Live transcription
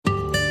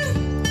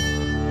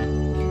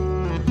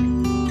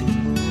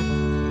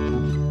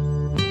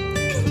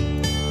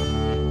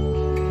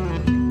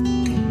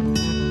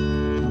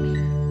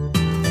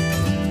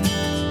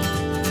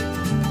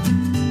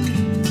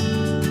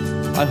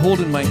I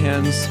hold in my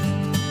hands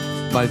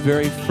my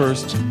very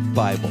first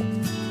Bible.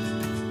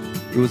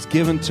 It was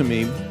given to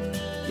me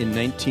in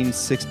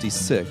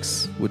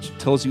 1966, which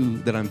tells you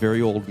that I'm a very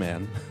old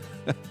man,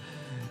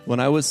 when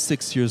I was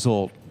 6 years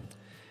old.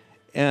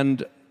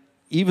 And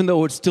even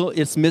though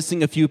it's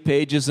missing a few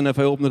pages, and if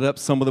I opened it up,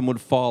 some of them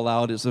would fall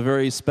out, it's a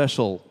very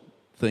special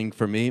thing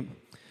for me,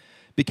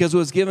 because it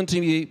was given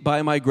to me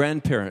by my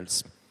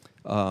grandparents.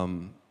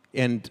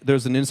 And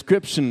there's an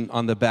inscription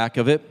on the back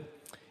of it.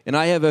 And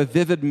I have a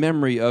vivid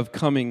memory of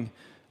coming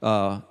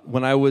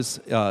when I was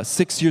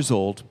 6 years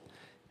old,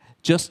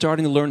 just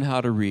starting to learn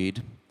how to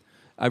read.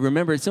 I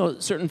remember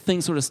certain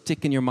things sort of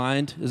stick in your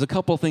mind. There's a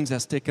couple of things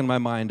that stick in my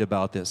mind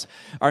about this.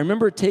 I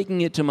remember taking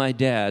it to my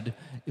dad,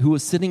 who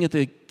was sitting at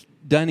the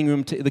dining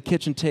room, the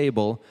kitchen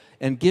table,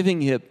 and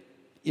giving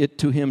it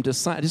to him to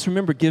sign. I just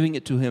remember giving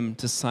it to him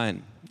to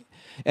sign.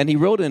 And he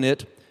wrote in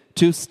it,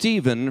 "To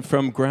Stephen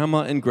from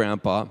Grandma and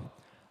Grandpa,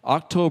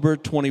 October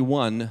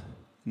 21,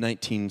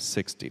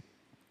 1960.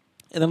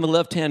 And on the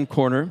left-hand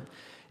corner,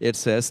 it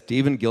says,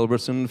 Stephen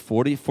Gilbertson,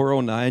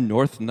 4409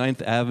 North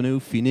 9th Avenue,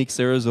 Phoenix,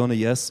 Arizona.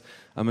 Yes,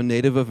 I'm a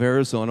native of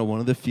Arizona,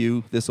 one of the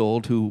few this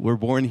old who were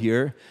born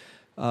here.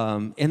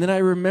 And then I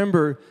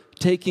remember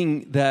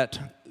taking that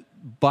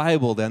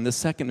Bible then, the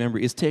second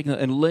memory, is taking it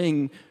and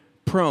laying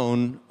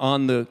prone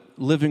on the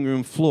living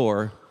room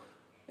floor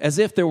as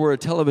if there were a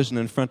television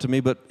in front of me,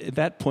 but at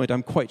that point,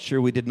 I'm quite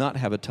sure we did not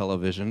have a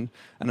television,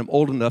 and I'm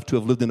old enough to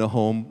have lived in a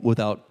home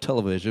without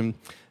television,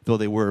 though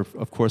they were,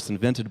 of course,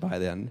 invented by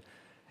then,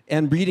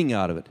 and reading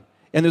out of it.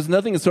 And there's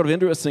nothing that's sort of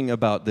interesting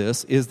about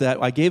this, is that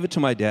I gave it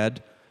to my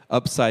dad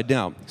upside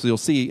down. So you'll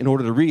see, in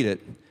order to read it,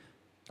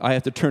 I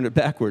have to turn it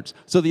backwards.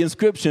 So the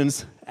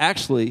inscription's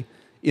actually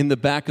in the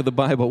back of the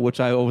Bible, which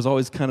I was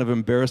always kind of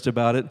embarrassed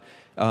about it.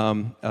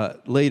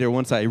 Later,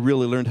 once I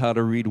really learned how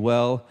to read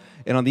well.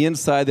 And on the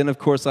inside, then, of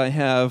course, I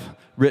have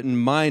written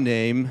my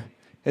name,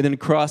 and then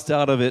crossed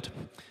out of it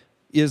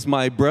is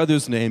my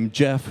brother's name,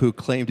 Jeff, who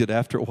claimed it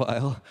after a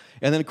while.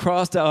 And then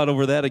crossed out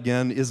over that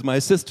again is my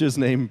sister's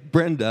name,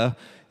 Brenda,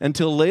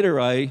 until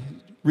later I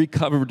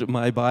recovered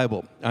my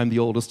Bible. I'm the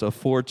oldest of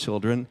 4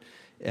 children.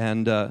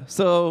 And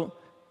so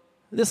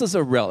this is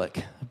a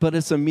relic, but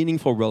it's a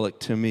meaningful relic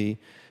to me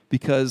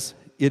because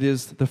it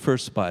is the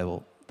first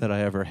Bible that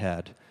I ever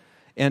had.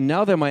 And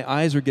now that my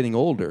eyes are getting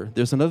older,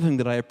 there's another thing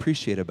that I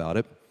appreciate about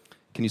it.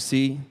 Can you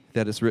see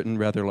that it's written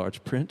rather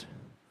large print?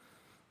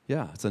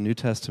 Yeah, it's a New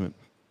Testament.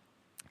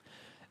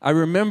 I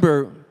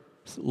remember,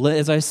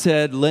 as I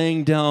said,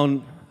 laying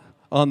down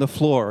on the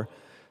floor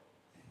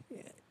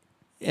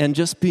and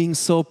just being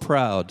so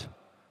proud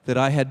that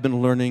I had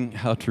been learning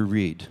how to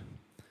read.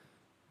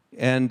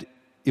 And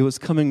it was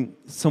coming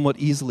somewhat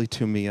easily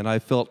to me, and I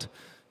felt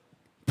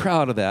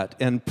proud of that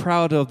and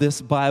proud of this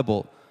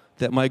Bible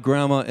that my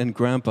grandma and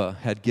grandpa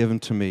had given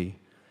to me.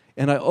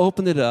 And I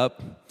opened it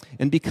up,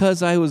 and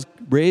because I was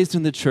raised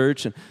in the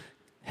church and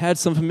had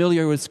some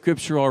familiarity with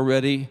Scripture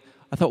already,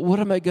 I thought, what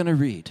am I going to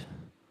read?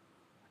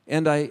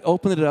 And I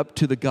opened it up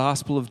to the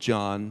Gospel of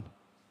John,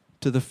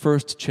 to the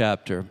first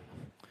chapter,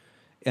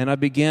 and I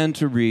began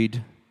to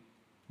read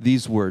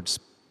these words,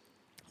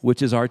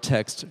 which is our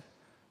text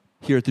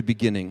here at the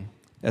beginning,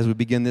 as we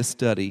begin this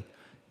study,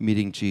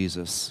 Meeting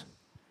Jesus.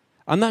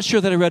 I'm not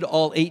sure that I read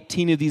all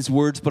 18 of these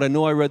words, but I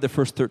know I read the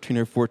first 13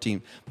 or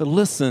 14. But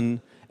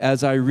listen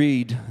as I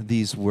read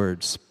these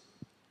words.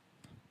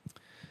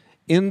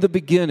 In the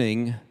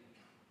beginning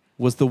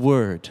was the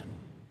Word,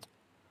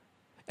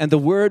 and the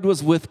Word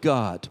was with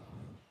God,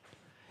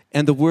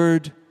 and the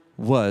Word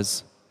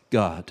was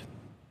God.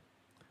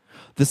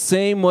 The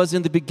same was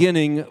in the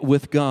beginning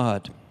with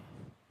God.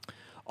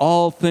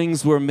 All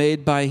things were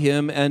made by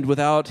Him, and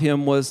without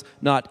Him was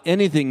not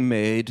anything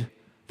made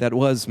that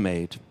was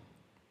made.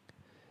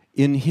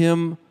 In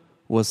Him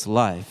was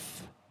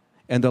life,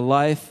 and the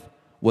life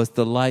was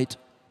the light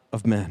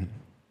of men.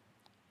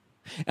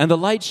 And the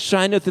light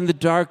shineth in the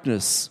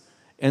darkness,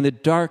 and the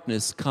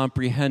darkness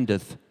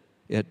comprehendeth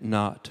it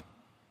not.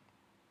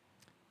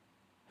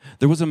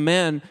 There was a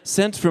man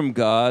sent from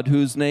God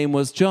whose name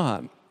was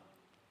John.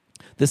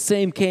 The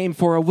same came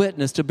for a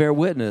witness to bear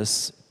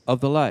witness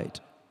of the light,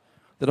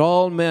 that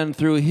all men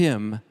through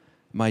him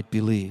might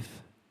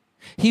believe.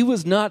 He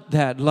was not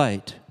that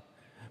light,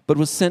 but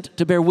was sent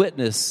to bear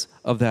witness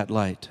of that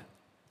light.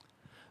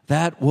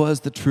 That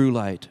was the true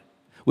light,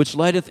 which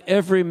lighteth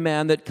every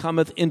man that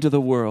cometh into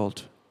the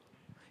world.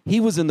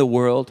 He was in the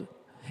world,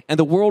 and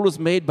the world was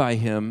made by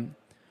him,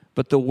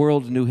 but the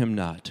world knew him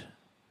not.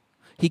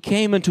 He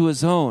came into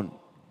his own,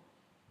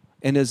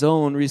 and his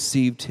own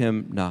received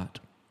him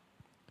not.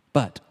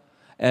 But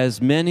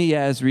as many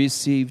as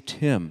received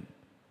him,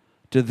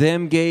 to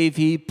them gave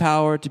he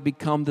power to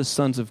become the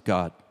sons of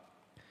God,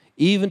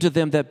 even to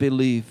them that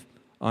believe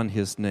on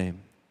his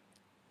name,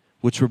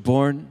 which were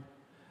born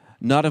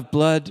not of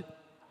blood,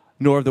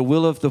 nor of the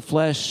will of the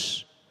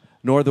flesh,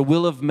 nor the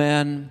will of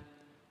man,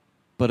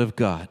 but of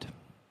God.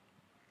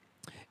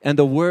 And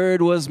the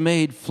Word was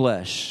made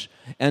flesh,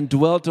 and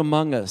dwelt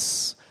among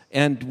us,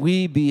 and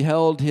we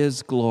beheld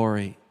his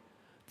glory,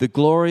 the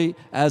glory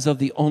as of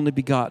the only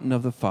begotten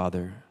of the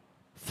Father,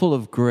 full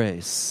of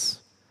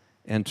grace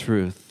and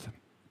truth.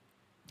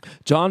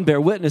 John bare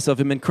witness of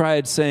him and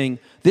cried, saying,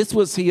 This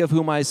was he of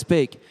whom I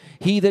spake.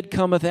 He that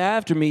cometh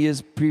after me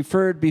is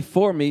preferred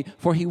before me,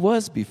 for he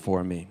was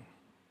before me.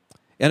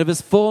 And of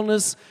his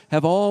fullness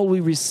have all we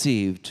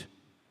received,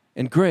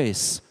 and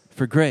grace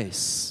for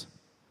grace.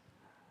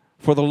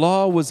 For the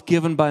law was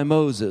given by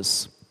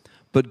Moses,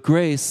 but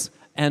grace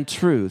and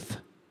truth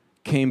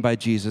came by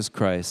Jesus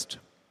Christ.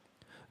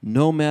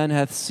 No man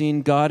hath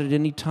seen God at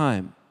any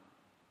time.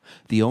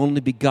 The only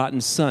begotten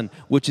Son,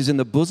 which is in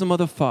the bosom of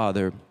the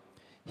Father,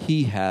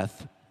 he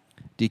hath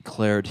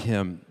declared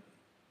him.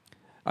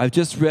 I've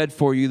just read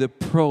for you the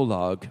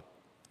prologue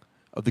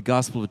of the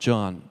Gospel of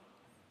John.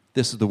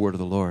 This is the word of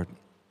the Lord.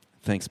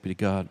 Thanks be to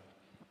God.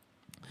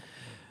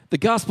 The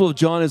Gospel of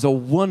John is a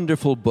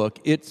wonderful book.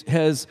 It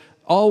has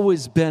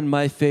always been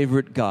my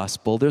favorite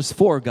gospel. There's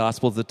 4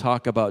 gospels that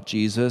talk about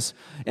Jesus,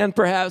 and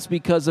perhaps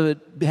because of it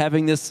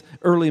having this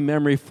early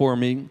memory for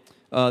me,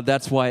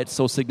 that's why it's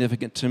so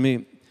significant to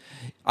me.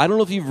 I don't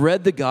know if you've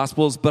read the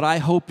Gospels, but I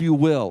hope you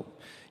will.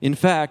 In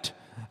fact,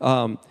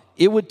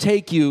 it would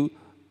take you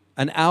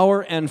an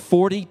hour and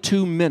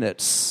 42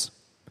 minutes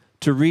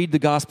to read the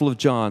Gospel of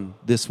John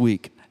this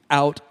week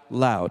out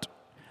loud.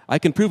 I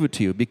can prove it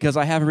to you because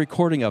I have a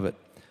recording of it,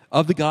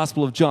 of the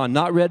Gospel of John,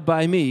 not read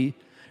by me,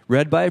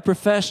 read by a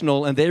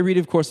professional, and they read,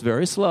 of course,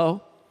 very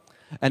slow,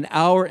 an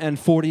hour and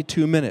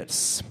 42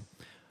 minutes.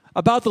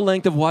 About the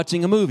length of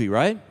watching a movie,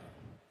 right?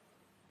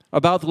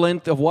 About the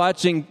length of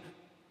watching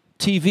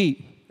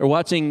TV or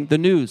watching the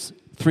news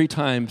 3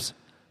 times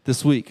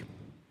this week.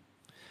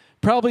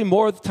 Probably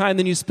more time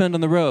than you spend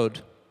on the road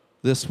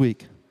this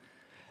week.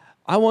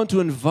 I want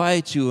to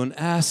invite you and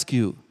ask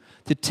you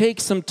to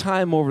take some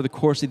time over the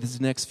course of these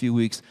next few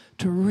weeks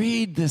to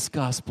read this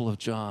Gospel of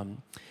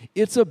John.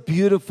 It's a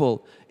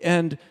beautiful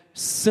and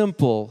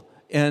simple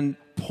and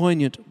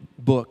poignant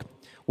book.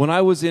 When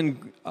I was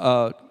in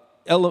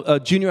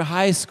junior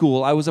high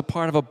school, I was a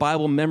part of a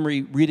Bible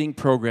memory reading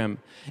program,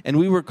 and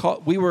we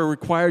were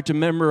required to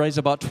memorize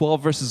about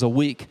 12 verses a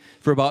week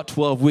for about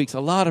 12 weeks, a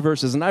lot of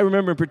verses. And I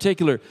remember in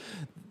particular,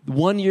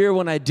 one year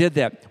when I did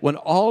that, when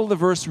all the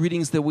verse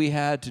readings that we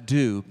had to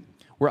do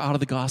were out of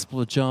the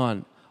Gospel of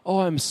John.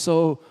 Oh, I'm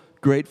so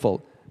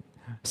grateful.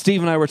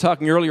 Steve and I were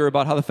talking earlier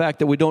about how the fact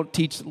that we don't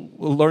teach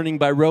learning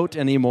by rote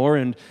anymore,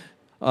 and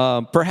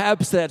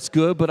perhaps that's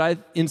good, but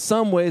in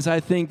some ways I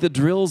think the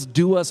drills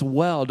do us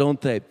well,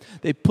 don't they?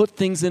 They put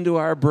things into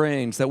our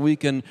brains that we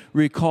can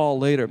recall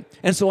later.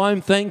 And so I'm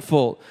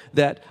thankful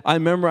that I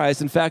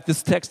memorized. In fact,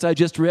 this text I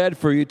just read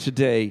for you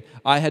today,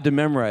 I had to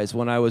memorize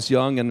when I was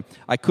young, and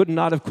I could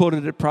not have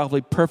quoted it probably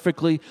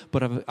perfectly,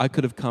 but I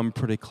could have come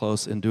pretty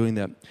close in doing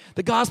that.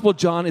 The Gospel of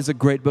John is a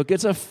great book.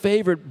 It's a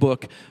favorite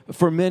book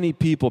for many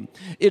people.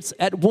 It's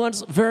at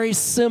once very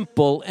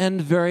simple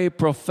and very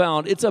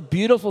profound. It's a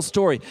beautiful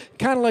story,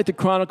 kind of like the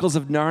Chronicles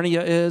of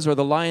Narnia is, or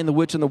The Lion, the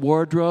Witch, and the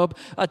Wardrobe.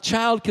 A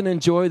child can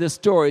enjoy this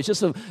story. It's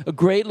just a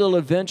great little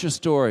adventure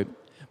story.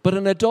 But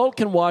an adult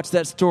can watch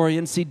that story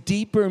and see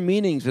deeper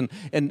meanings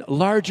and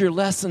larger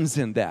lessons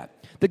in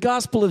that. The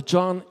Gospel of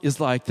John is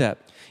like that.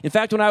 In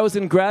fact, when I was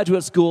in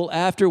graduate school,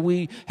 after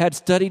we had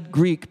studied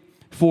Greek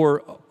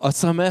for a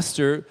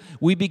semester,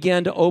 we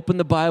began to open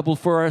the Bible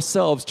for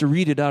ourselves to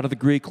read it out of the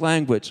Greek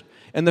language.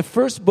 And the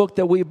first book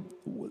that we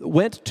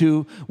went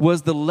to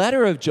was the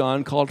letter of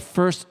John called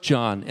 1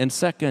 John and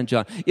 2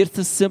 John. It's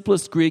the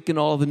simplest Greek in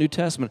all of the New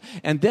Testament.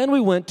 And then we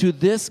went to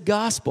this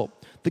gospel,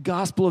 the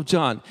Gospel of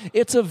John.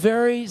 It's a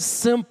very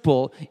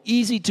simple,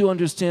 easy to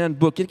understand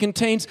book. It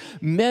contains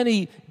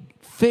many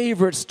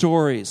favorite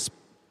stories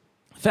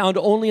found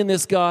only in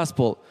this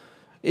gospel.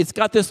 It's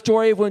got the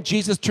story of when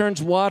Jesus turns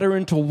water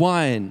into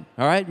wine.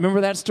 All right,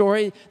 remember that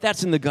story?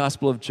 That's in the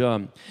Gospel of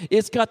John.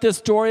 It's got the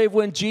story of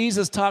when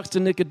Jesus talks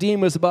to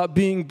Nicodemus about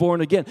being born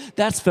again.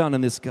 That's found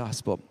in this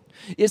gospel.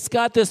 It's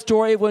got the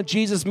story of when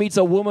Jesus meets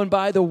a woman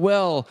by the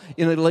well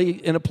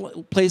in a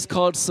place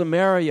called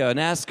Samaria and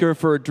asks her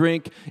for a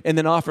drink and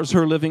then offers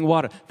her living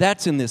water.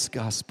 That's in this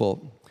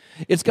gospel.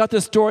 It's got the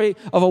story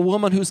of a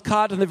woman who's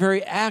caught in the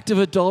very act of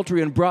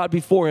adultery and brought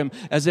before him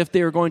as if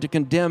they were going to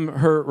condemn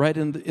her right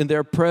in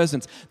their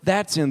presence.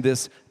 That's in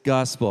this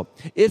gospel.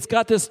 It's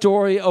got the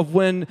story of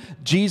when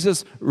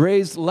Jesus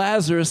raised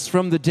Lazarus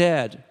from the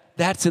dead.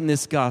 That's in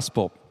this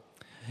gospel.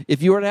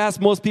 If you were to ask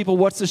most people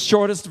what's the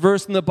shortest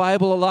verse in the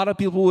Bible, a lot of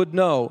people would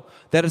know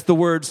that it's the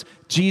words,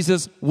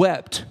 Jesus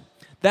wept.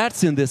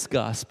 That's in this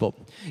gospel.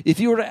 If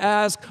you were to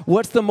ask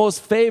what's the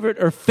most favorite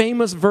or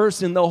famous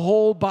verse in the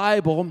whole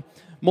Bible,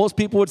 most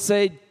people would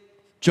say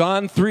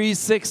John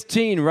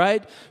 3:16,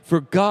 right? For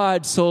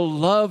God so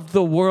loved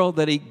the world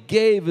that he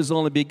gave his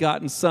only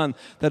begotten Son,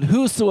 that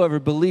whosoever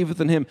believeth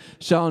in him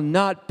shall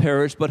not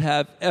perish but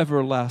have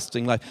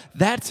everlasting life.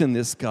 That's in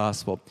this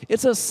gospel.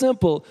 It's a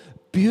simple,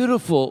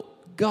 beautiful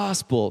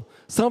gospel,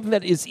 something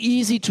that is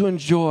easy to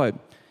enjoy,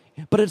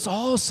 but it's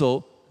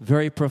also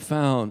very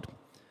profound.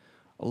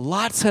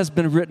 Lots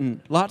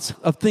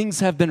of things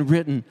have been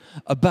written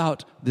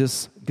about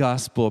this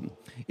gospel.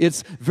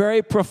 It's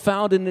very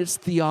profound in its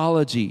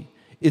theology,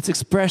 its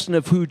expression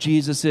of who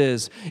Jesus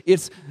is.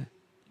 It's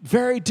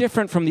very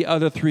different from the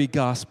other three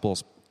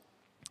Gospels.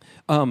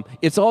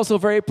 It's also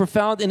very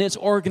profound in its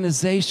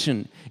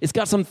organization. It's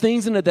got some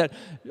things in it that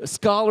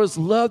scholars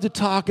love to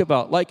talk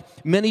about. Like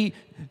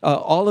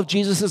all of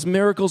Jesus'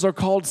 miracles are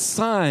called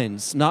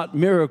signs, not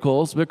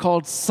miracles. They're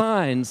called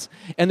signs.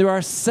 And there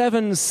are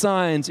 7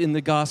 signs in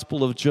the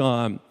Gospel of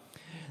John.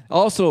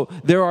 Also,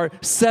 there are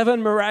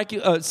 7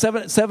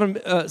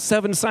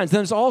 signs.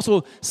 There's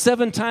also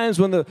 7 times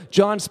when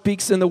John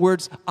speaks in the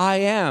words, I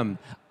am.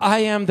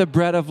 I am the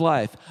bread of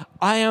life.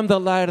 I am the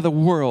light of the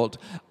world.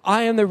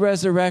 I am the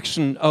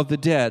resurrection of the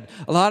dead.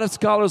 A lot of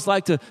scholars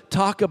like to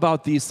talk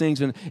about these things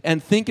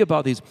and think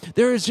about these.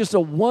 There is just a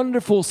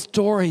wonderful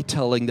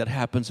storytelling that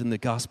happens in the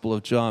Gospel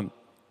of John.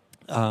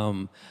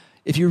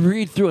 If you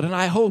read through it, and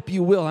I hope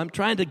you will, I'm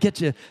trying to get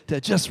you to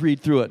just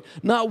read through it.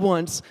 Not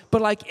once,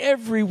 but like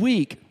every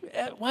week.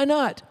 Why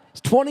not?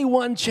 It's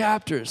 21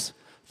 chapters,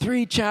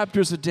 3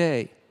 chapters a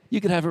day. You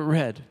could have it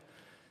read.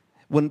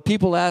 When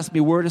people ask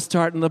me where to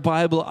start in the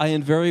Bible, I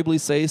invariably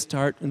say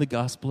start in the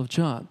Gospel of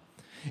John.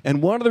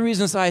 And one of the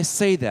reasons I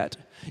say that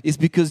is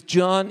because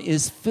John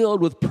is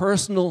filled with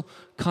personal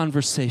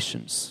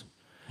conversations.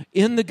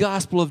 In the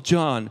Gospel of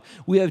John,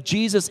 we have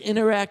Jesus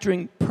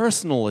interacting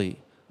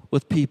personally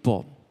with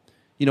people.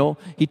 You know,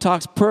 he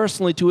talks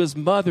personally to his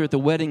mother at the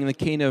wedding in the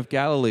Cana of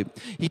Galilee.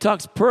 He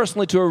talks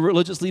personally to a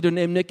religious leader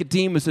named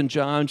Nicodemus in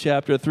John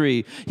chapter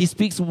 3. He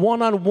speaks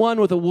one-on-one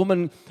with a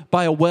woman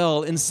by a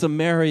well in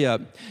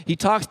Samaria. He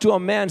talks to a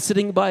man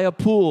sitting by a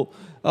pool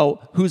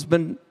who's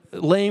been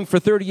lame for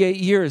 38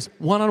 years.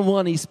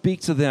 One-on-one, he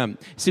speaks to them.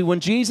 See, when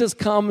Jesus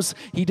comes,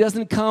 he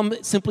doesn't come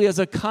simply as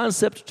a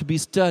concept to be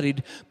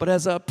studied, but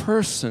as a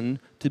person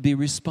to be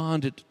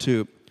responded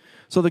to.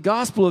 So the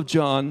Gospel of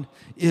John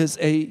is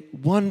a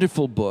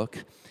wonderful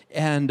book,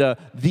 and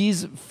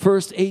these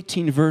first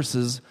 18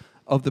 verses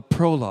of the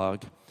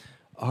prologue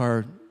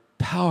are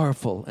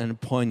powerful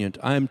and poignant.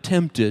 I'm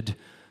tempted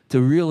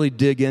to really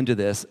dig into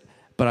this,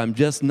 but I'm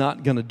just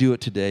not going to do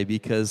it today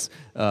because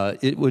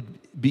it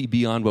would be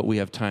beyond what we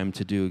have time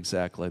to do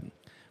exactly.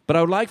 But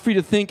I would like for you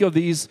to think of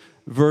these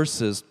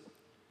verses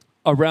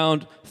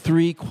around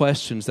 3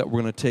 questions that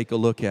we're going to take a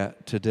look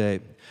at today.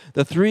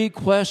 The 3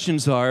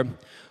 questions are,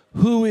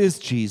 who is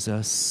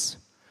Jesus?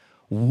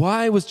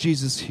 Why was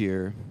Jesus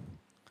here?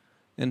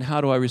 And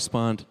how do I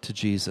respond to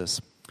Jesus?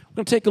 We're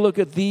going to take a look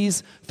at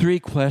these 3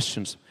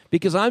 questions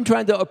because I'm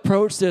trying to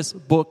approach this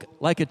book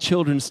like a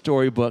children's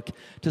storybook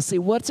to see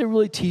what's it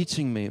really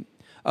teaching me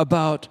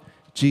about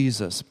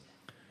Jesus.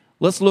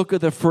 Let's look at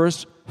the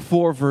first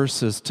 4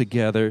 verses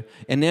together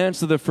and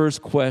answer the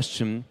first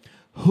question,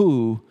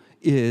 who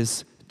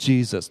is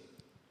Jesus?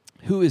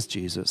 Who is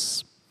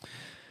Jesus?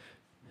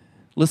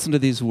 Listen to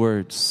these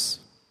words.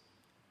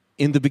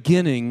 In the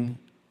beginning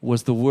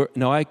was the Word.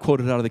 Now, I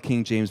quoted out of the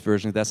King James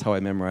Version. That's how I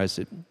memorized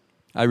it.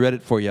 I read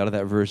it for you out of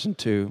that version,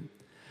 too.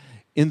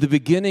 In the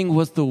beginning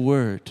was the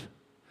Word,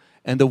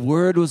 and the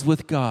Word was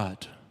with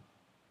God,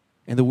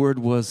 and the Word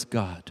was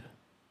God.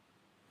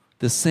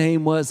 The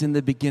same was in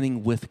the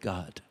beginning with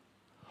God.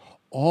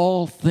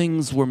 All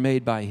things were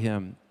made by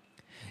Him,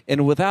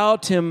 and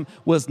without Him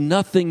was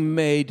nothing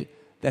made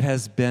that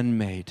has been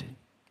made.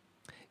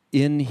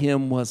 In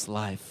Him was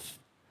life,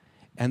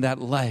 and that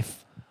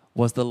life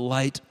was the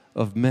light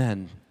of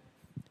men.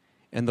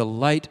 And the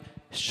light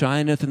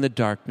shineth in the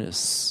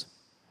darkness,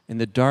 and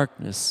the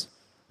darkness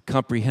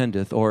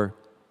comprehendeth, or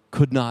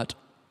could not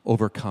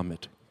overcome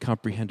it,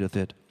 comprehendeth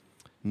it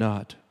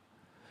not.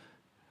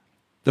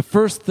 The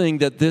first thing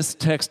that this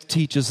text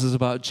teaches us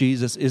about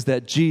Jesus is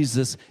that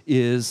Jesus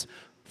is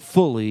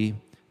fully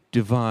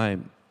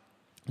divine.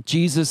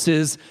 Jesus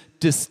is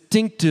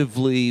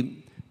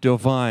distinctively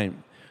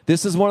divine.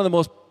 This is one of the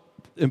most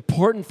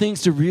important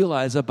things to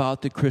realize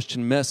about the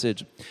Christian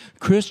message.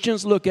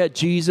 Christians look at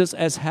Jesus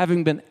as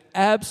having been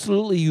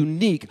absolutely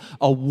unique,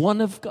 a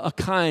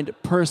one-of-a-kind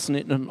person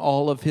in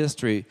all of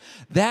history.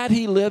 That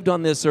he lived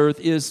on this earth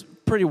is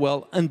pretty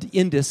well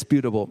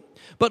indisputable.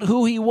 But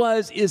who he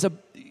was is a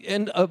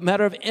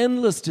matter of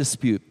endless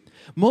dispute.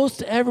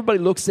 Most everybody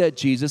looks at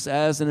Jesus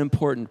as an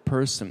important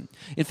person.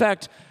 In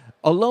fact,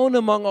 alone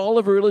among all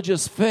of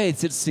religious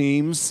faiths, it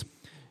seems,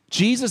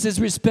 Jesus is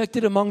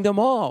respected among them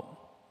all.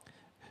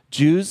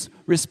 Jews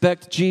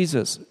respect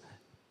Jesus.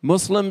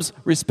 Muslims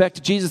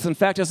respect Jesus. In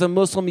fact, as a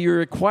Muslim, you're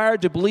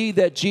required to believe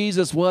that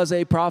Jesus was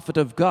a prophet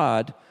of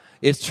God.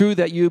 It's true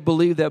that you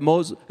believe that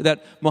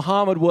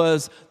Muhammad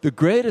was the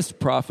greatest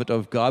prophet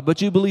of God,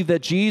 but you believe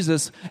that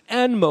Jesus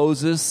and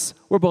Moses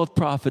were both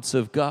prophets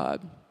of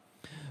God.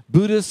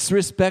 Buddhists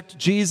respect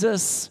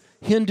Jesus.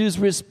 Hindus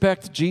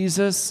respect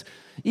Jesus.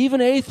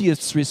 Even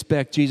atheists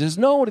respect Jesus.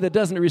 Nobody that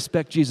doesn't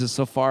respect Jesus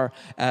so far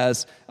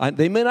as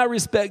they may not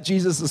respect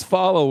Jesus'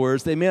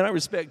 followers, they may not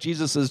respect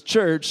Jesus'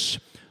 church,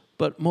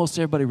 but most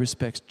everybody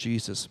respects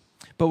Jesus.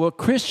 But what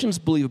Christians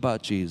believe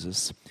about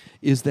Jesus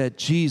is that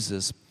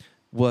Jesus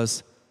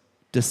was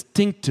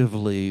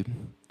distinctively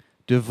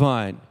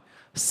divine.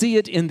 See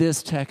it in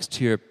this text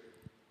here.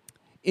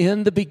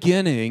 In the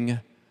beginning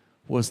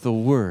was the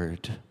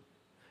Word,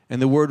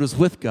 and the Word was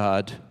with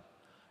God,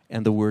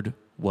 and the Word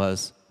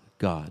was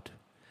God.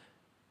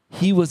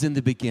 He was in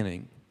the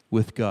beginning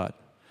with God.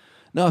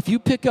 Now, if you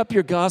pick up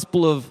your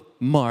Gospel of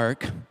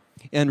Mark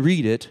and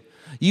read it,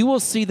 you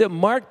will see that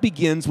Mark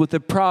begins with the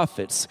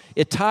prophets.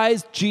 It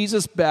ties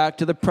Jesus back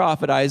to the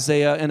prophet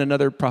Isaiah and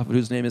another prophet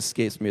whose name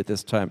escapes me at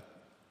this time.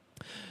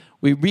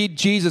 We read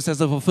Jesus as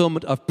a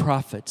fulfillment of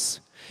prophets.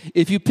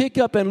 If you pick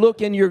up and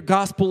look in your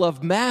Gospel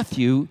of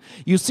Matthew,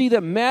 you see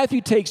that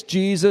Matthew takes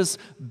Jesus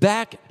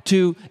back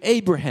to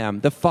Abraham,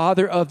 the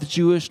father of the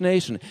Jewish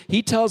nation.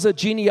 He tells a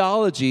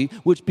genealogy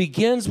which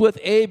begins with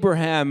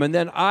Abraham, and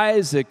then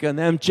Isaac, and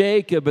then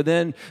Jacob, and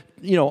then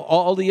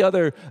all the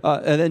other,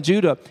 and then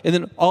Judah, and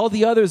then all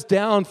the others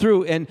down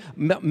through. And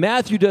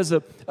Matthew does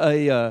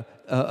a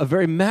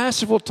very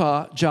masterful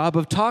job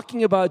of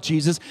talking about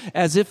Jesus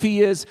as if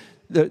he is.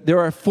 There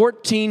are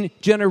 14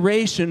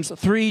 generations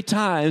 3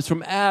 times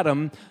from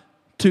Adam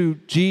to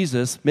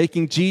Jesus,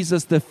 making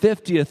Jesus the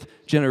 50th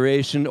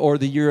generation or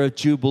the year of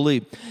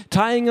Jubilee,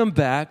 tying him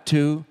back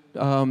to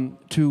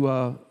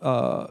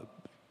the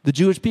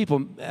Jewish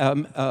people,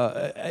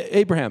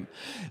 Abraham.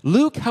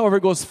 Luke, however,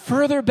 goes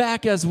further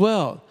back as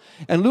well.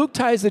 And Luke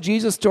ties the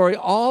Jesus story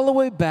all the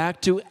way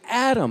back to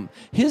Adam.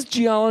 His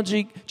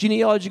genealogy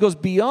goes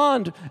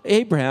beyond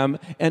Abraham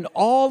and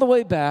all the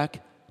way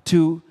back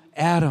to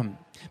Adam.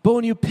 But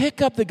when you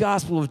pick up the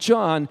Gospel of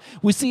John,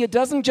 we see it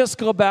doesn't just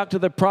go back to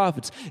the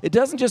prophets. It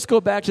doesn't just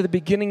go back to the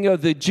beginning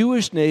of the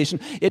Jewish nation.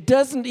 It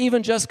doesn't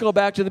even just go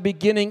back to the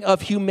beginning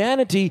of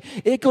humanity.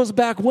 It goes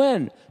back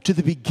when? To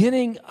the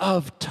beginning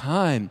of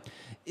time.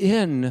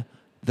 In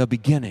the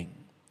beginning.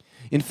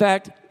 In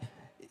fact,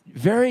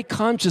 very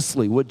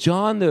consciously, what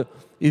John the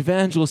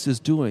evangelist is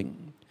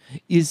doing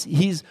is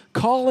he's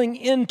calling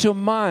into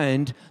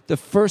mind the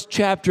first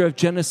chapter of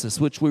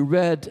Genesis, which we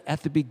read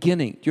at the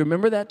beginning. Do you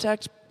remember that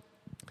text?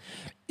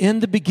 In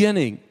the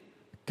beginning,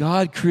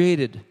 God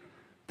created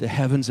the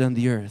heavens and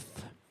the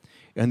earth.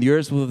 And the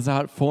earth was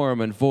without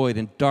form and void,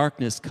 and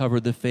darkness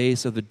covered the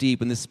face of the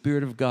deep, and the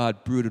Spirit of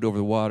God brooded over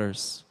the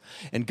waters.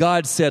 And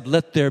God said,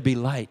 "Let there be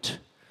light."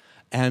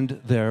 And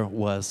there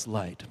was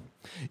light.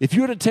 If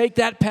you were to take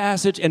that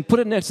passage and put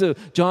it next to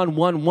John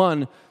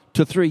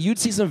 1:1-3, you'd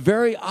see some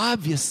very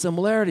obvious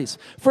similarities.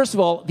 First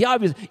of all, the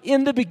obvious,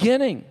 in the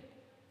beginning.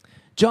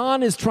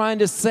 John is trying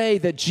to say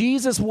that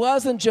Jesus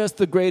wasn't just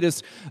the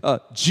greatest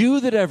Jew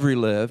that ever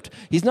lived.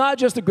 He's not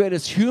just the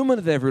greatest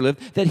human that ever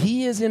lived, that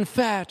he is in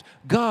fact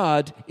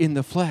God in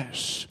the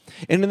flesh.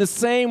 And in the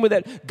same way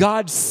that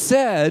God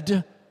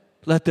said,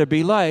 "Let there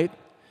be light,"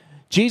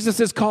 Jesus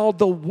is called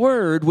the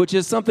Word, which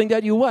is something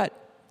that you what?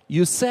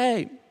 You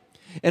say.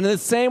 And in the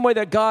same way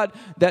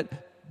that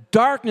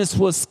darkness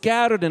was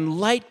scattered and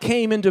light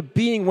came into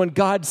being when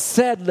God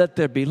said, "Let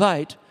there be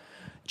light,"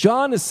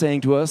 John is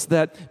saying to us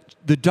that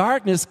the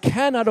darkness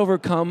cannot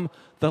overcome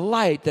the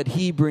light, that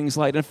he brings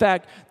light. In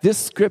fact, this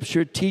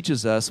scripture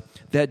teaches us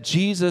that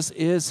Jesus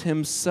is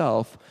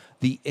himself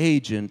the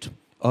agent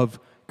of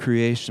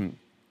creation.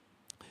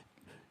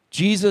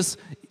 Jesus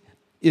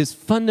is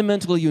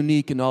fundamentally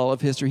unique in all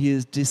of history. He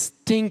is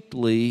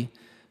distinctly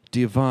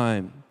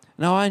divine.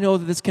 Now, I know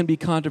that this can be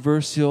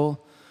controversial,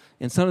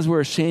 and sometimes we're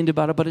ashamed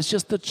about it, but it's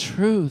just the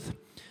truth.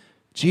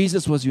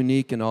 Jesus was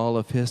unique in all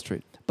of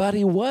history. But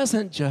he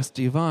wasn't just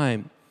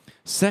divine.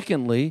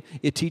 Secondly,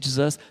 it teaches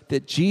us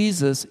that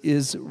Jesus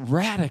is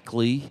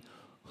radically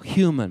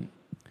human.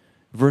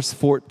 Verse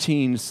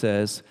 14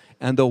 says,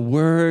 "And the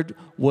Word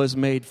was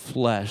made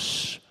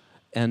flesh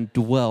and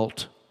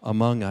dwelt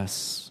among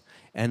us.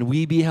 And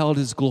we beheld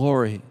his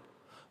glory,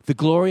 the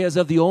glory as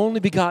of the only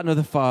begotten of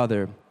the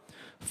Father,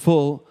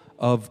 full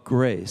of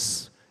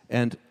grace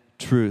and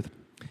truth."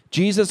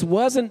 Jesus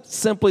wasn't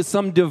simply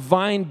some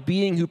divine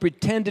being who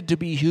pretended to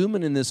be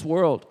human in this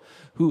world,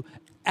 who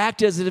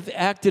acted as if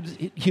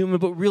acted human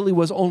but really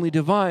was only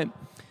divine.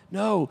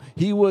 No,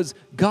 he was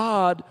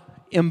God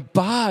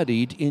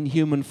embodied in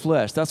human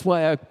flesh. That's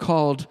why I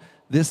called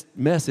this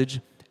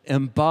message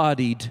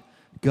Embodied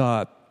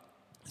God.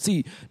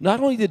 See, not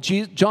only did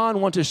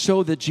John want to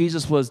show that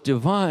Jesus was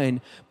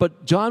divine,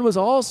 but John was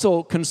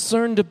also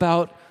concerned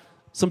about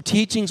some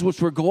teachings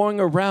which were going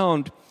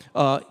around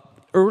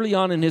early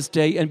on in his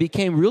day and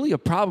became really a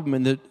problem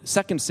in the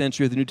 2nd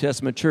century of the New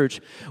Testament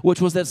church, which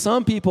was that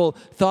some people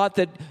thought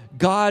that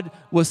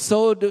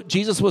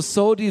Jesus was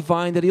so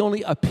divine that he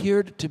only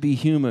appeared to be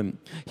human.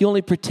 He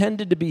only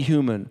pretended to be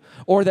human.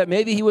 Or that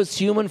maybe he was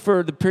human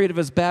for the period of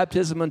his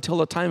baptism until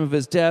the time of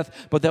his death,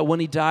 but that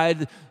when he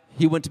died,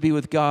 he went to be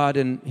with God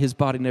and his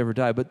body never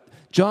died. But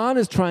John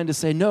is trying to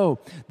say, no,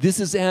 this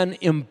is an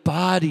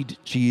embodied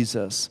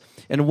Jesus.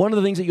 And one of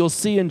the things that you'll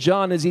see in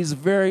John is he's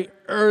very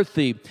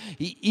earthy.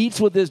 He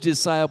eats with his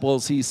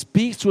disciples. He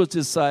speaks to his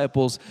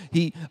disciples.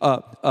 He's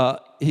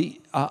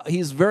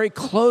very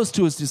close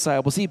to his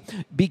disciples. He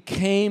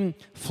became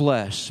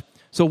flesh.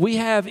 So we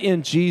have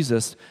in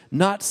Jesus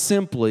not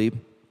simply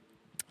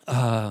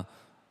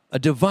a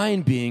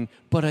divine being,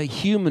 but a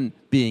human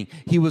being.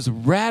 He was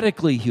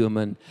radically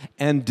human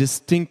and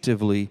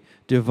distinctively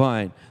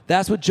divine.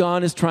 That's what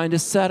John is trying to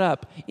set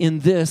up in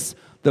this,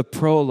 the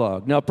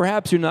prologue. Now,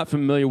 perhaps you're not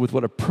familiar with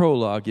what a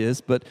prologue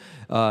is, but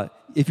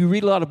if you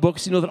read a lot of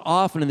books, you know that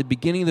often in the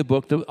beginning of the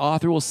book, the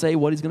author will say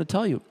what he's going to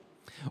tell you.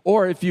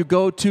 Or if you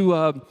go to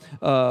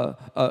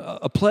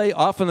a play,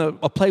 often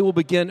a play will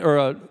begin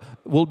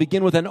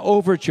with an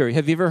overture.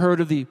 Have you ever heard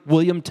of the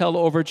William Tell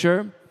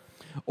overture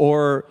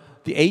or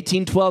the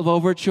 1812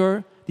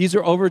 overture? These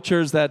are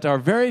overtures that are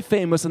very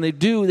famous, and they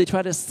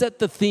try to set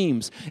the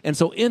themes. And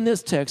so in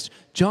this text,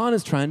 John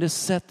is trying to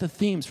set the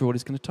themes for what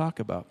he's going to talk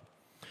about.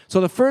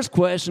 So the first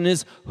question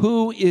is,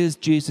 who is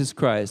Jesus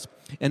Christ?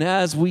 And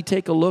as we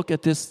take a look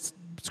at this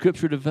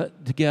Scripture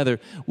together,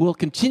 we'll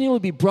continually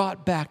be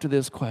brought back to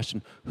this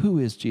question, who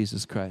is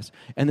Jesus Christ?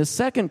 And the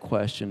second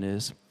question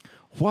is,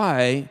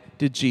 why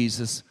did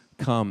Jesus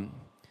come?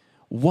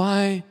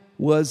 Why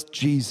was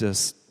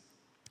Jesus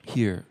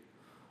here?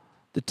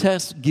 The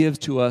text gives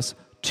to us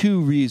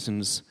two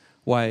reasons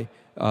why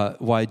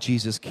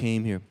Jesus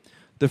came here.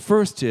 The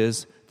first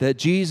is that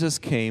Jesus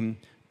came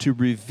to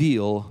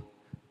reveal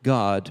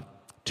God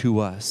to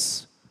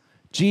us.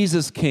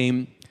 Jesus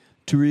came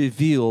to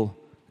reveal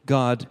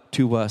God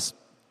to us.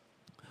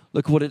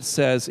 Look what it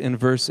says in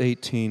verse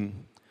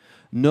 18.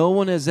 No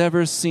one has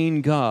ever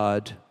seen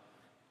God,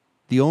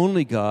 the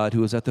only God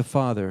who is at the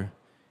Father.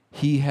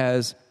 He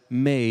has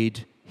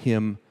made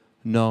him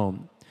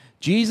known.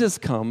 Jesus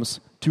comes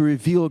to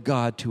reveal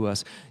God to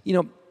us. You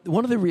know,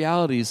 one of the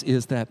realities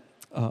is that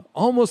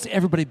almost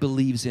everybody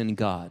believes in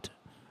God.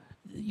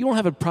 You don't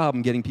have a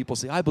problem getting people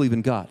to say, I believe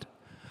in God.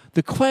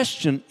 The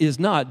question is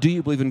not, do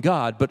you believe in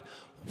God, but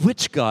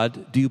which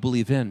God do you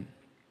believe in?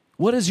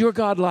 What is your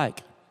God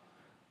like?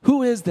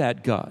 Who is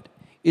that God?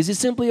 Is he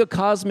simply a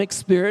cosmic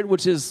spirit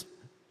which is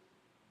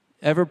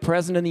ever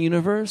present in the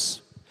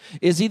universe?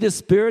 Is he the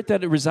spirit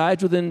that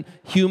resides within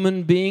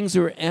human beings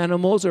or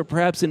animals or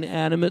perhaps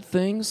inanimate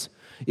things?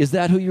 Is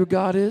that who your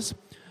God is?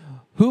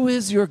 Who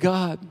is your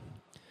God?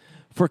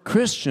 For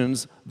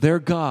Christians, their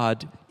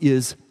God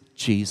is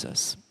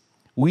Jesus.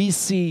 We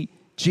see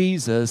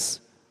Jesus,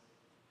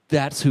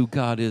 that's who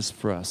God is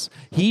for us.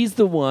 He's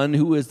the one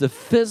who is the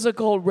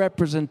physical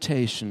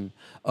representation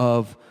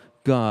of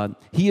God.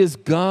 He is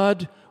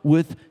God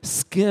with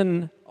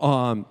skin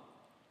on.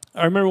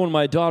 I remember when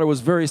my daughter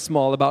was very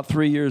small, about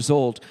 3 years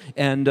old,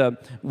 and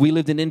we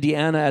lived in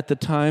Indiana at the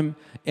time,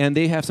 and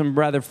they have some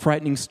rather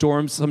frightening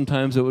storms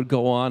sometimes that would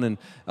go on,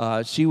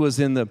 and she was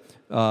in the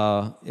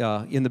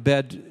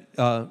bed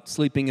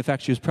sleeping. In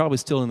fact, she was probably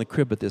still in the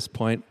crib at this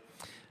point.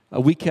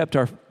 We kept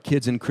our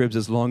kids in cribs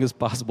as long as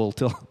possible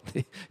till,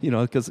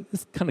 because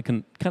it's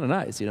kind of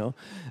nice,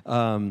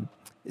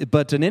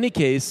 But in any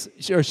case,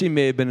 she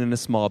may have been in a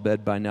small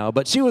bed by now,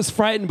 but she was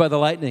frightened by the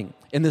lightning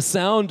and the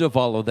sound of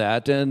all of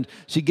that, and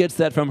she gets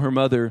that from her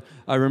mother.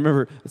 I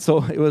remember,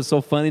 it was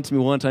so funny to me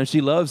one time.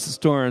 She loves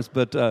storms,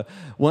 but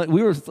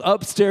we were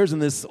upstairs in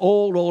this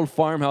old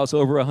farmhouse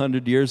over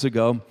 100 years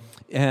ago,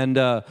 and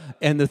the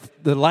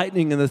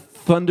lightning and the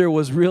thunder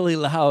was really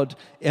loud,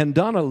 and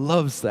Donna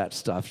loves that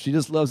stuff. She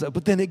just loves that.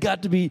 But then it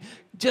got to be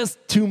just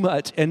too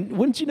much, and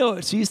wouldn't you know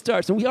it, she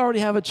starts, and we already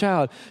have a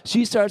child,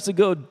 she starts to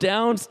go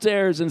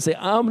downstairs and say,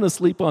 I'm going to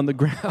sleep on the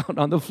ground,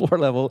 on the floor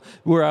level,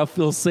 where I'll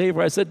feel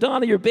safer. I said,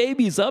 Donna, your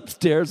baby's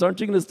upstairs. Aren't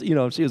you going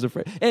to, she was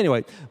afraid.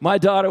 Anyway, my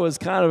daughter was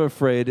kind of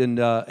afraid, and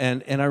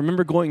I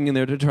remember going in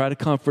there to try to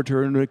comfort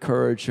her and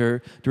encourage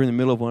her during the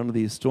middle of one of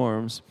these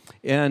storms,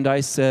 and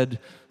I said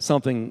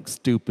something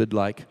stupid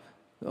like,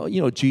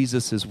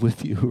 Jesus is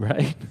with you,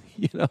 right?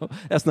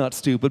 That's not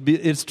stupid.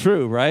 It's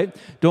true, right?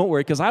 Don't worry,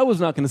 because I was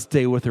not going to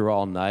stay with her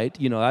all night.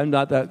 I'm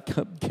not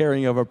that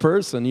caring of a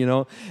person,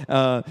 And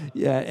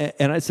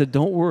I said,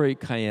 don't worry,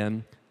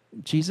 Cayenne.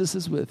 Jesus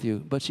is with you.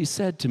 But she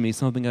said to me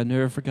something I've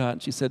never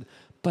forgotten. She said,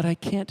 but I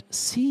can't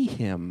see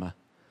him.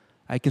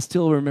 I can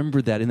still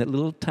remember that in that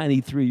little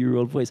tiny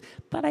 3-year-old voice.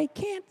 But I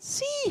can't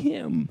see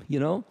him,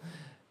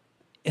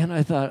 And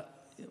I thought,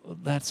 well,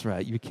 that's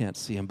right, you can't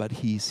see him, but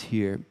he's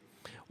here.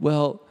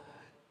 Well,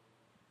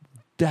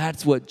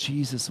 that's what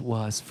Jesus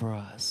was for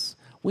us.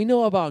 We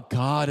know about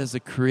God as the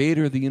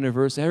creator of the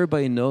universe.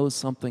 Everybody knows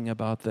something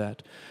about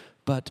that.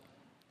 But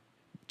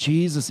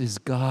Jesus is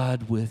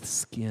God with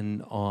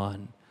skin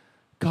on.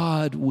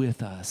 God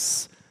with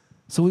us.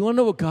 So we want to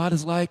know what God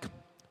is like?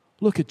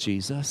 Look at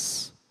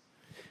Jesus.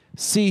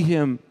 See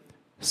him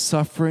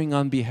suffering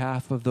on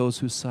behalf of those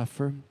who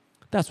suffer.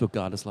 That's what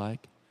God is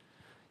like.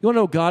 You want to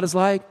know what God is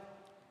like?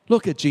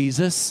 Look at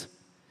Jesus.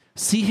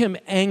 See him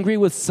angry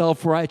with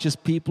self-righteous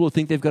people who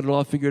think they've got it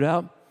all figured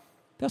out.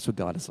 That's what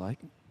God is like.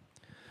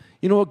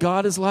 You know what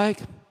God is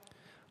like?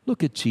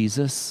 Look at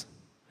Jesus.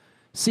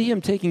 See him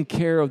taking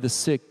care of the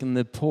sick and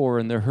the poor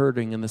and the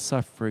hurting and the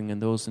suffering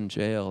and those in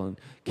jail and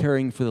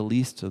caring for the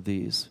least of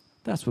these.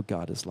 That's what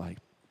God is like.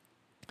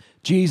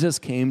 Jesus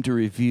came to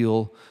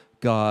reveal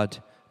God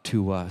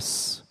to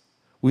us.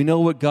 We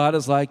know what God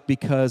is like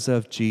because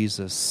of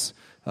Jesus.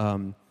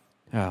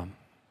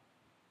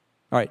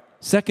 All right.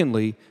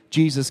 Secondly,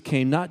 Jesus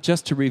came not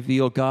just to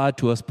reveal God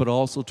to us, but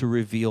also to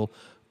reveal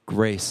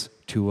grace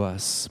to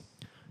us.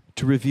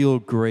 To reveal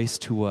grace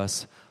to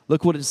us.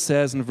 Look what it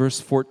says in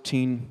verse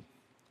 14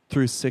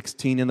 through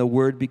 16. And the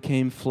Word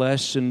became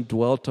flesh and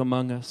dwelt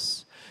among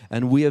us.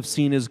 And we have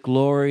seen His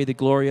glory, the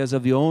glory as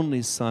of the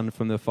only Son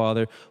from the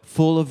Father,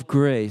 full of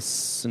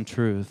grace and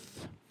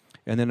truth.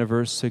 And then in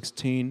verse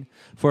 16,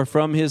 for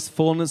from His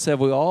fullness have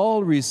we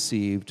all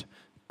received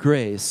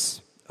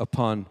grace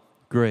upon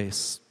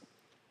grace.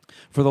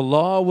 For the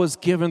law was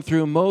given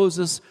through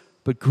Moses,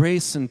 but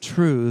grace and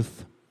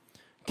truth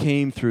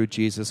came through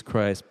Jesus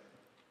Christ.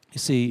 You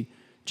see,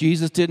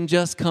 Jesus didn't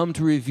just come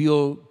to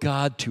reveal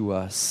God to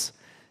us.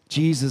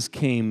 Jesus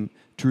came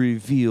to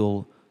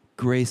reveal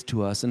grace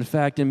to us. In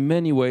fact, in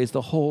many ways,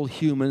 the whole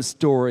human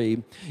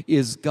story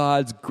is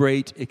God's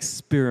great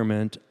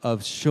experiment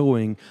of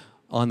showing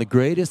on the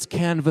greatest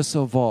canvas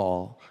of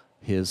all,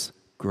 His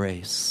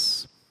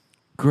grace.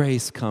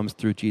 Grace comes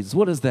through Jesus.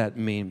 What does that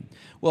mean?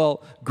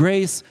 Well,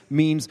 grace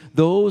means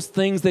those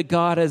things that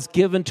God has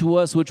given to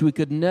us which we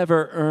could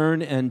never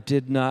earn and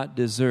did not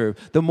deserve.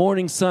 The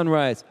morning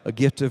sunrise, a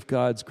gift of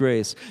God's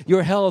grace.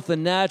 Your health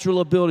and natural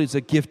abilities,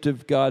 a gift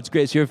of God's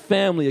grace. Your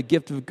family, a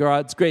gift of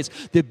God's grace.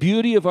 The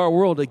beauty of our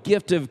world, a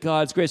gift of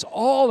God's grace.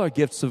 All are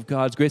gifts of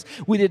God's grace.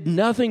 We did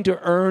nothing to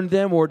earn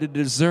them or to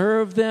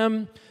deserve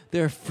them.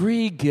 They're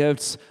free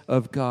gifts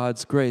of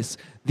God's grace.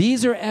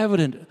 These are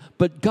evident,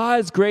 but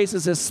God's grace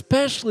is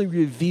especially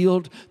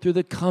revealed through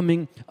the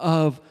coming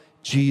of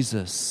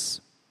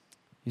Jesus.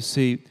 You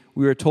see,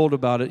 we are told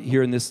about it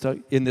here in this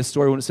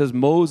story when it says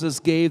Moses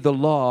gave the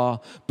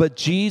law, but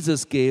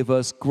Jesus gave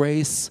us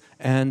grace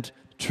and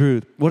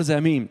truth. What does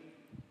that mean?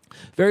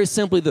 Very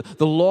simply,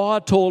 the law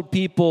told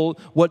people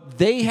what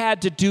they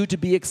had to do to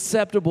be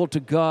acceptable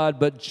to God,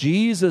 but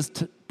Jesus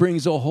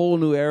brings a whole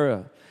new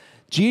era.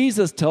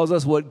 Jesus tells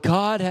us what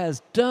God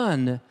has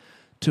done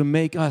to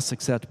make us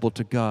acceptable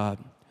to God,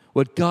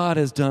 what God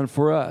has done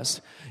for us.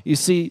 You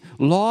see,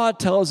 law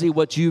tells you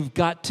what you've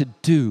got to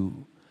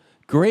do.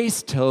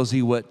 Grace tells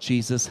you what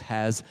Jesus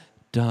has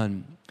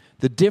done.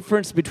 The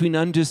difference between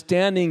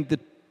understanding the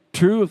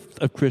truth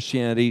of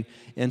Christianity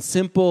and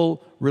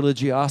simple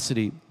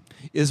religiosity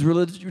is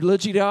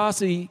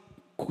religiosity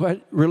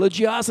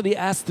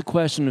asks the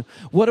question,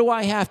 what do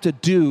I have to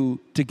do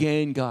to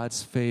gain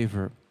God's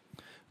favor?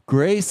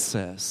 Grace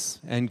says,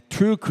 and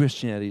true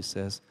Christianity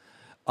says,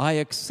 I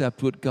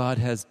accept what God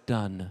has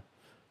done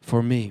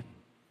for me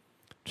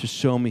to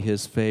show me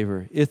His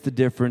favor. It's the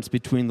difference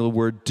between the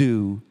word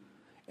do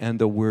and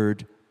the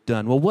word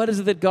done. Well, what is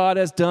it that God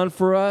has done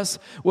for us?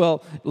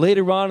 Well,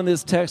 later on in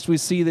this text, we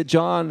see that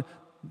John,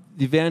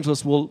 the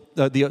evangelist,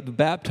 the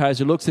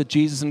baptizer, looks at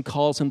Jesus and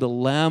calls Him the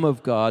Lamb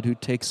of God who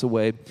takes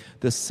away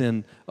the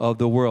sin of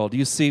the world.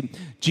 You see,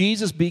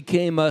 Jesus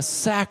became a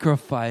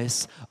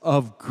sacrifice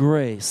of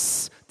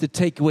grace to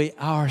take away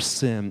our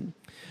sin.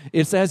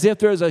 It's as if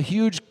there's a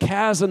huge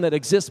chasm that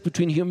exists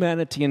between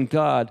humanity and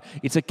God.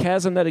 It's a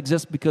chasm that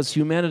exists because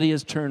humanity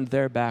has turned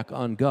their back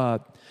on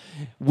God.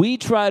 We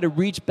try to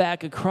reach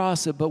back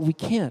across it, but we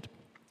can't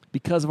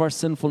because of our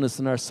sinfulness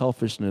and our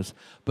selfishness.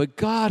 But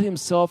God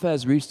Himself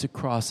has reached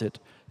across it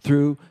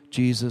through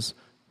Jesus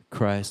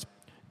Christ.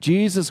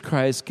 Jesus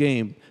Christ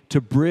came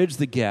to bridge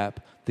the gap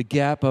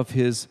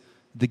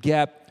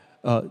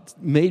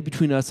made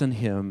between us and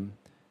Him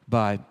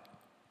by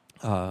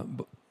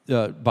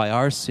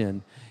our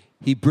sin.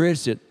 He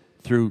bridged it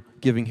through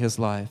giving His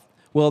life.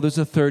 Well, there's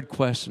a third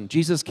question.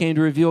 Jesus came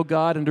to reveal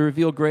God and to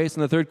reveal grace.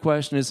 And the third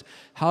question is,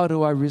 how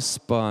do I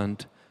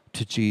respond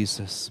to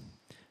Jesus?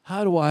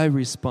 How do I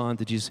respond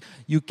to Jesus?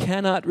 You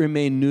cannot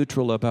remain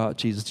neutral about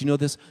Jesus. Do you know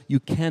this? You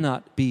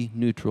cannot be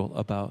neutral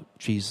about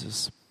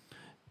Jesus.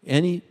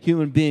 Any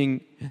human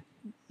being,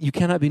 you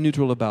cannot be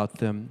neutral about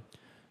them.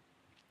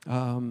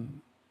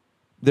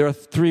 There are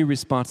three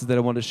responses that I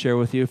want to share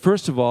with you.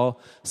 First of all,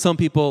 some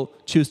people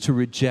choose to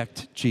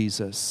reject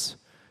Jesus.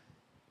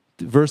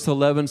 Verse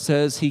 11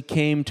 says, He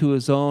came to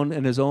His own,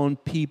 and His own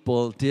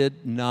people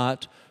did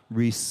not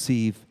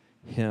receive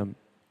Him.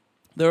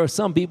 There are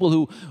some people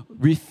who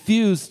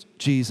refused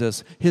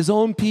Jesus. His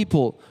own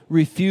people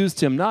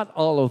refused Him. Not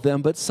all of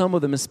them, but some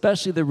of them,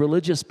 especially the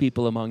religious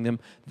people among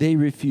them, they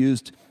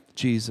refused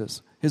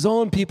Jesus. His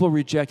own people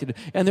rejected it.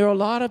 And there are a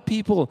lot of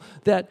people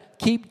that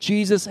keep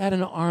Jesus at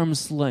an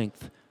arm's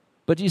length.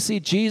 But you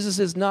see, Jesus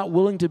is not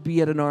willing to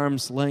be at an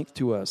arm's length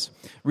to us.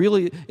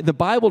 Really, in the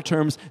Bible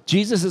terms,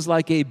 Jesus is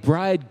like a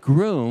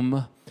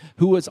bridegroom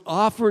who has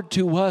offered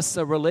to us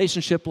a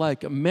relationship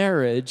like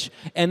marriage,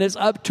 and it's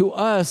up to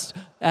us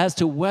as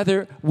to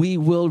whether we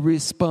will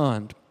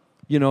respond.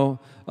 You know,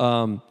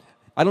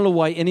 I don't know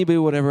why anybody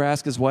would ever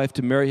ask his wife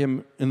to marry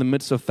him in the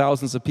midst of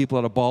thousands of people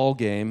at a ball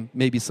game.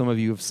 Maybe some of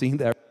you have seen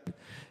that.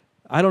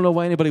 I don't know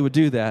why anybody would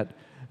do that.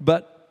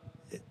 But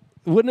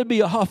wouldn't it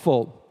be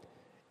awful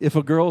if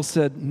a girl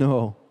said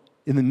no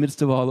in the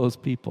midst of all those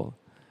people?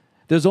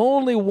 There's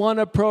only one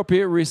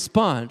appropriate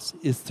response.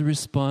 It's the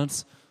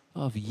response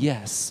of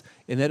yes.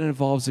 And that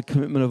involves a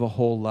commitment of a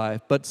whole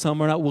life. But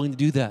some are not willing to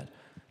do that.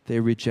 They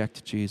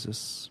reject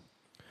Jesus.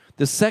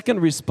 The second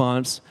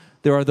response,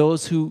 there are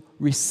those who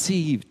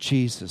receive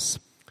Jesus.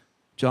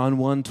 John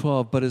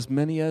 1:12, but as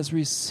many as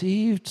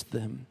received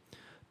them,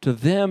 to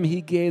them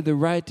he gave the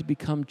right to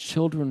become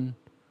children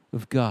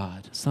of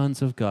God,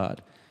 sons of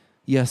God.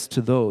 Yes,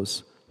 to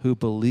those who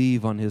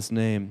believe on his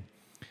name.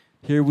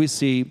 Here we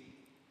see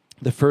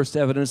the first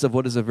evidence of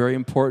what is a very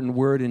important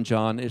word in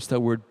John. It's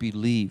the word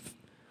believe.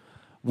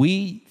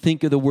 We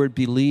think of the word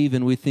believe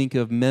and we think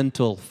of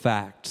mental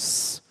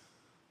facts,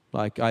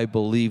 like I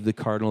believe the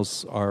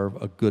Cardinals are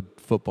a good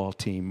football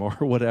team or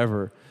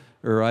whatever,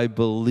 or I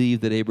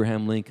believe that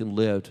Abraham Lincoln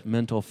lived,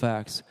 mental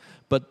facts.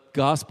 But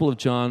Gospel of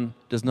John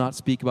does not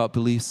speak about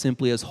belief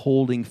simply as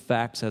holding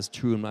facts as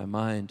true in my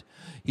mind.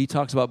 He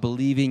talks about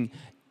believing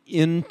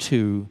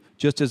into,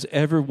 just as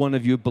every one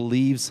of you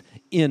believes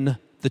in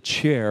the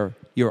chair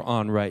you're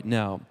on right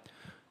now.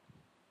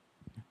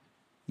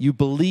 You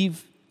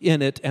believe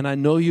in it, and I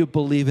know you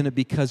believe in it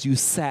because you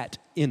sat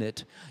in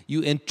it.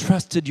 You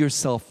entrusted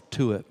yourself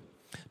to it.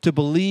 To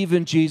believe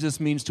in Jesus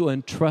means to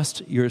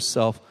entrust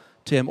yourself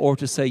to him, or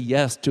to say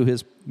yes to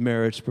his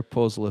marriage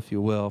proposal, if you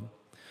will.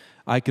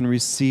 I can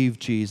receive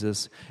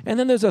Jesus. And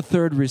then there's a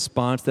third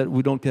response that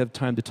we don't have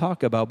time to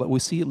talk about, but we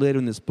see it later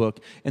in this book,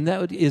 and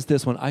that is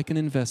this one. I can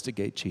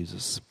investigate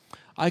Jesus.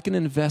 I can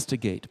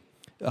investigate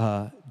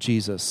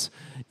Jesus.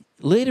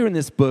 Later in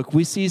this book,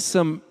 we see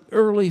some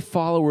early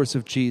followers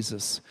of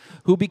Jesus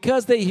who,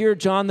 because they hear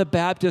John the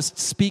Baptist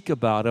speak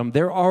about him,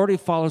 they're already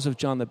followers of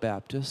John the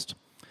Baptist.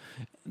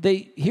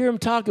 They hear him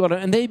talk about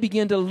it, and they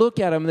begin to look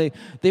at him.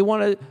 They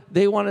want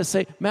to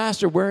say,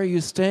 Master, where are you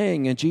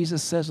staying? And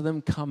Jesus says to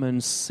them, come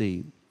and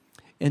see.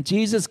 And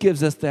Jesus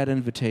gives us that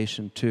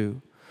invitation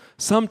too.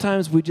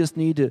 Sometimes we just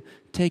need to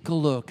take a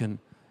look and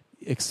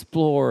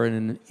explore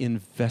and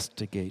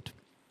investigate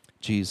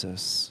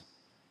Jesus.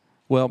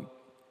 Well,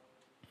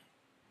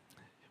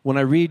 when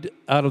I read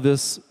out of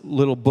this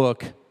little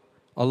book,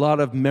 a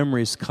lot of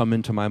memories come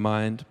into my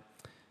mind.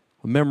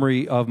 A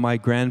memory of my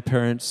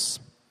grandparents,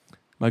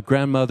 my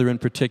grandmother in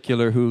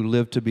particular, who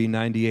lived to be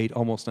 98,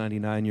 almost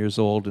 99 years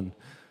old, and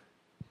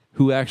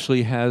who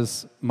actually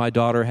my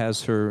daughter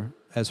has her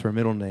as her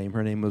middle name.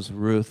 Her name was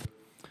Ruth,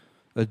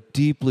 a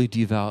deeply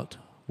devout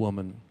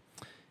woman.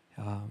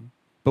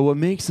 But what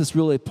makes this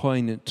really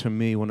poignant to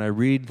me when I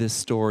read this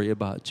story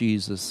about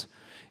Jesus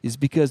is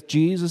because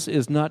Jesus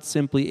is not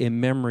simply a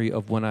memory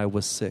of when I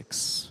was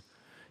 6.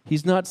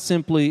 He's not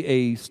simply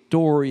a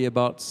story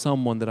about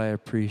someone that I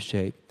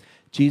appreciate.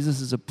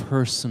 Jesus is a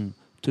person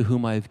to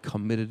whom I've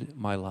committed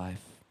my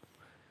life.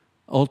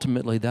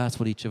 Ultimately, that's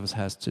what each of us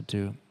has to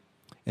do.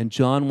 And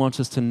John wants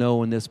us to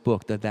know in this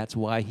book that that's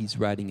why he's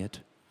writing it.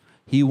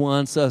 He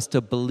wants us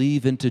to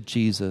believe into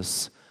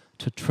Jesus,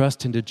 to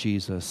trust into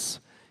Jesus.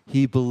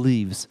 He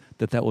believes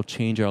that that will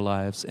change our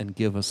lives and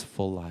give us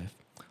full life.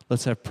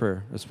 Let's have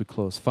prayer as we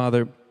close.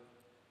 Father,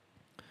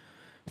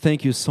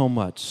 thank you so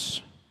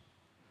much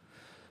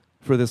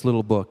for this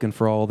little book and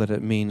for all that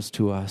it means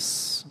to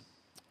us.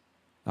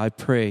 I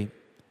pray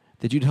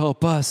that you'd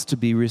help us to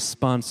be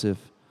responsive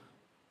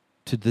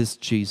to this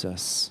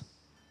Jesus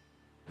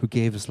who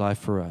gave his life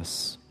for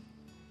us,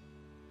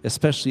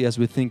 especially as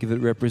we think of it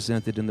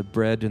represented in the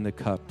bread and the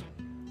cup,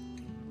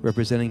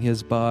 representing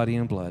his body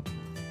and blood,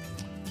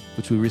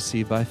 which we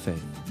receive by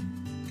faith.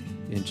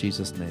 In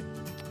Jesus' name,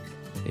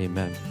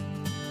 amen.